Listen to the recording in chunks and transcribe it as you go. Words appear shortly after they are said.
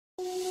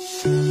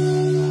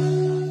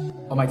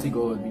Almighty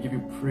God, we give you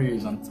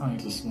praise and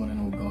thanks this morning,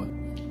 oh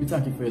God. We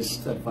thank you for your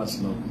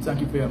steadfast love. We thank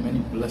you for your many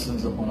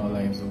blessings upon our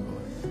lives, oh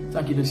God.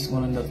 Thank you this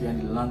morning that we are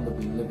in the land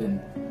of the living.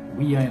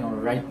 We are in our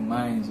right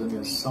minds and we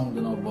are sound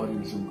in our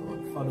bodies, oh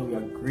God. Father, we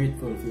are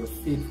grateful for your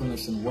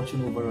faithfulness in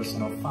watching over us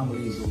and our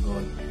families, oh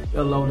God.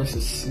 You allowed us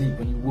to sleep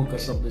and you woke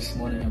us up this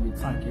morning, and we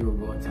thank you,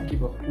 oh God. Thank you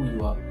for who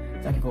you are.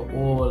 Thank you for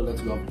all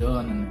that you have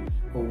done and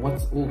for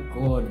what, oh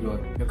God,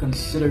 your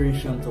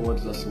consideration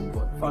towards us, oh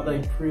God. Father,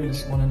 I pray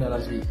this morning that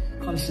as we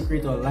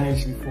consecrate our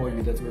lives before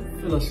you, that you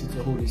would fill us with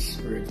your Holy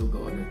Spirit, oh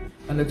God,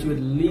 and that you would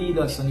lead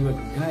us and you would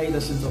guide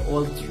us into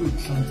all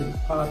truths and into the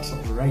paths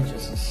of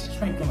righteousness.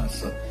 Strengthen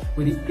us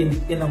in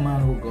the inner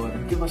man, oh God,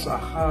 and give us a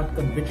hard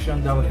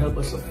conviction that will help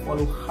us to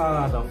follow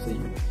hard after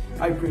you.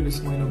 I pray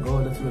this morning, oh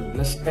God, that you will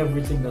bless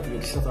everything that we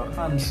have set our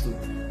hands to,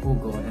 oh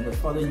God, and that,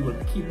 Father, you will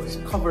keep us,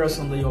 cover us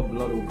under your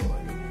blood, oh God,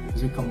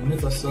 as we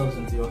commit ourselves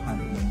into your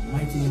hand. In the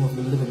mighty name of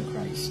the living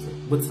Christ,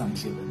 with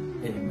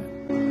thanksgiving. Amen.